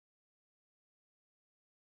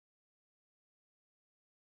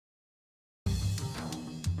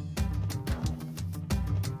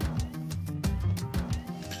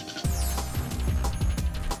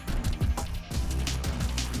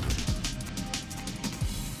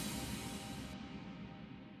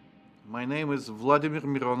My name is Vladimir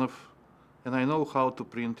Mironov, and I know how to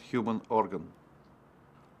print human organ.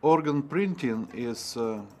 Organ printing is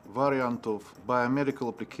a variant of biomedical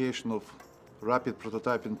application of rapid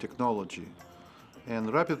prototyping technology.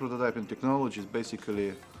 And rapid prototyping technology is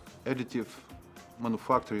basically additive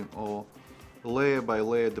manufacturing or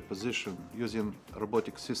layer-by-layer deposition using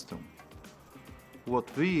robotic system.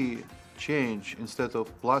 What we change, instead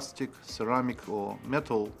of plastic, ceramic or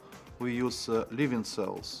metal, we use living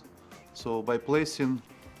cells. So by placing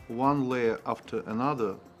one layer after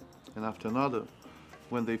another and after another,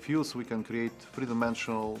 when they fuse, we can create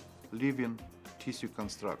three-dimensional living tissue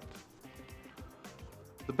construct.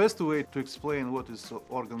 The best way to explain what is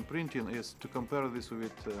organ printing is to compare this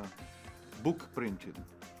with book printing,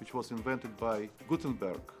 which was invented by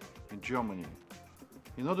Gutenberg in Germany.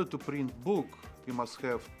 In order to print book, you must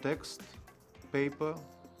have text, paper,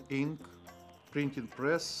 ink, printing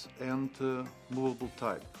press, and movable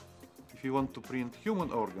type. If you want to print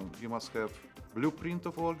human organ, you must have blueprint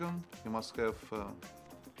of organ, you must have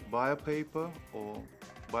biopaper or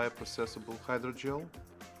bioprocessable hydrogel,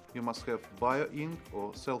 you must have bio-ink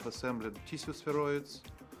or self-assembled tissue spheroids,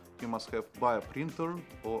 you must have bioprinter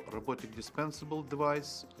or robotic dispensable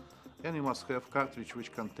device, and you must have cartridge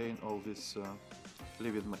which contain all these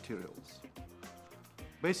living materials.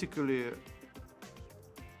 Basically,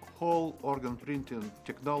 whole organ printing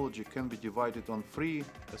technology can be divided on three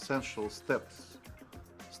essential steps.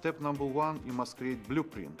 Step number one, you must create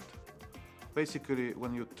blueprint. Basically,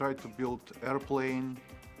 when you try to build airplane,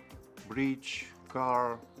 bridge,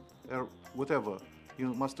 car, whatever,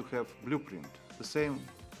 you must have blueprint. The same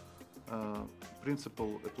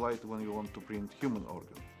principle applied when you want to print human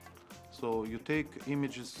organ. So you take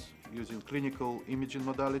images using clinical imaging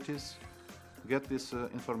modalities, get this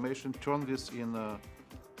information, turn this in a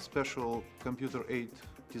special computer-aided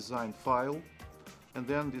design file, and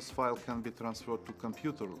then this file can be transferred to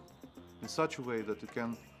computer in such a way that you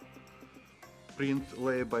can print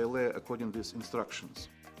layer by layer according to these instructions.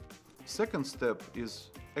 Second step is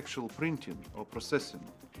actual printing or processing.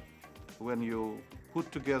 When you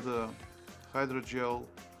put together hydrogel,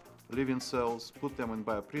 living cells, put them in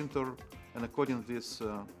bioprinter, and according to this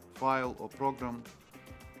file or program,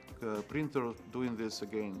 printer doing this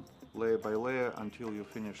again layer by layer until you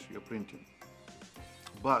finish your printing.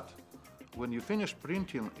 But when you finish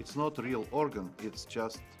printing, it's not real organ, it's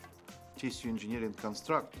just tissue engineering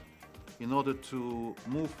construct. In order to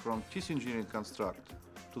move from tissue engineering construct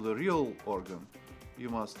to the real organ, you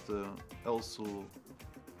must also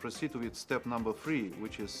proceed with step number 3,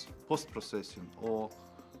 which is post-processing, or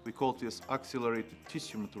we call this accelerated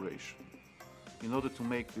tissue maturation. In order to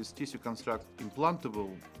make this tissue construct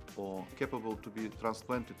implantable or capable to be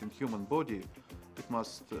transplanted in human body, it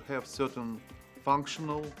must have certain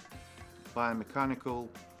functional, biomechanical,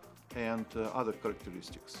 and other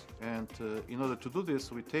characteristics. And in order to do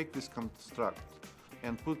this, we take this construct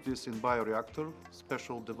and put this in bioreactor,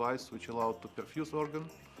 special device which allows to perfuse organ,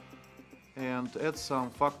 and add some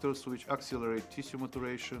factors which accelerate tissue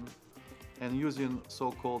maturation, and using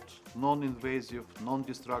so-called non-invasive,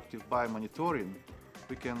 non-destructive biomonitoring,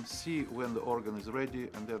 we can see when the organ is ready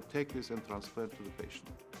and then take this and transplant to the patient.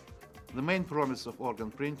 The main promise of organ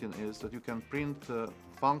printing is that you can print a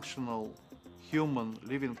functional human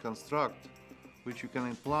living construct which you can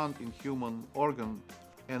implant in human organ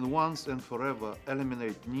and once and forever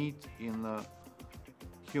eliminate need in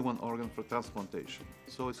human organ for transplantation.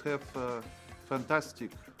 So it has a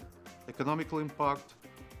fantastic economical impact,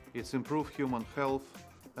 it's improved human health,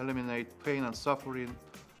 eliminate pain and suffering,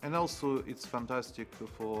 and also it's fantastic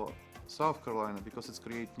for South Carolina because it's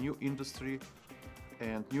create new industry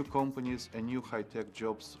and new companies and new high-tech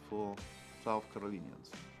jobs for South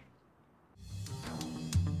Carolinians.